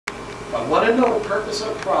If I want to know the purpose of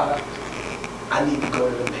the product, I need to go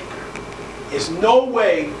to the maker. There's no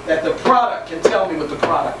way that the product can tell me what the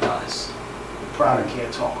product does. The product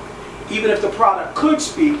can't talk. Even if the product could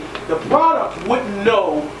speak, the product wouldn't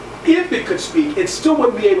know if it could speak. It still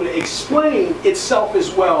wouldn't be able to explain itself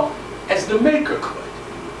as well as the maker could.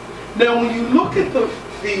 Now, when you look at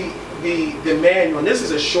the manual, and this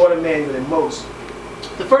is a shorter manual than most,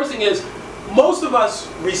 the first thing is, most of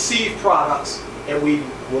us receive products and we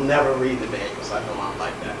will never read the manuals. I know I'm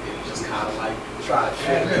like that. You just kind of like try to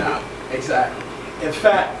figure it out. Exactly. In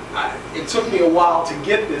fact, it took me a while to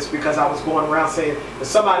get this because I was going around saying, does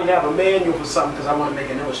somebody have a manual for something because I want to make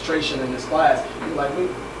an illustration in this class? You're like, we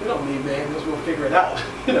don't need manuals, we'll figure it out.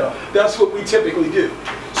 You know, that's what we typically do.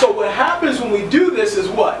 So what happens when we do this is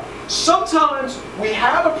what? Sometimes we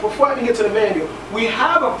have a, before I even get to the manual, we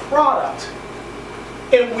have a product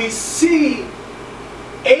and we see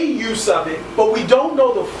a use of it, but we don't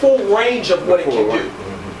know the full range of what it can do.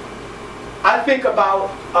 I think about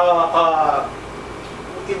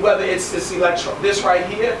whether it's this this right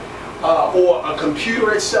here, or a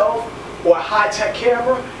computer itself, or a high-tech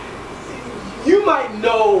camera. You might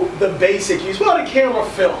know the basic use. Well, the camera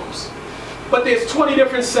films, but there's 20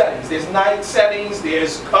 different settings. There's night settings,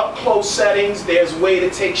 there's up-close settings, there's way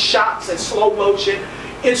to take shots in slow motion.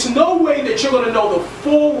 It's no way that you're going to know the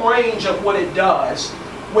full range of what it does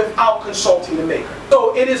without consulting the maker.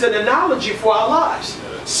 So it is an analogy for our lives.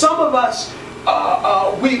 Some of us,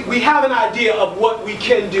 we have an idea of what we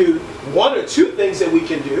can do, one or two things that we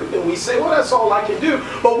can do, and we say, well, that's all I can do,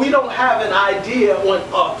 but we don't have an idea or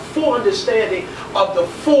a full understanding of the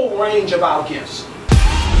full range of our gifts.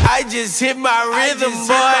 I just hit my rhythm,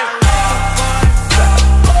 boy.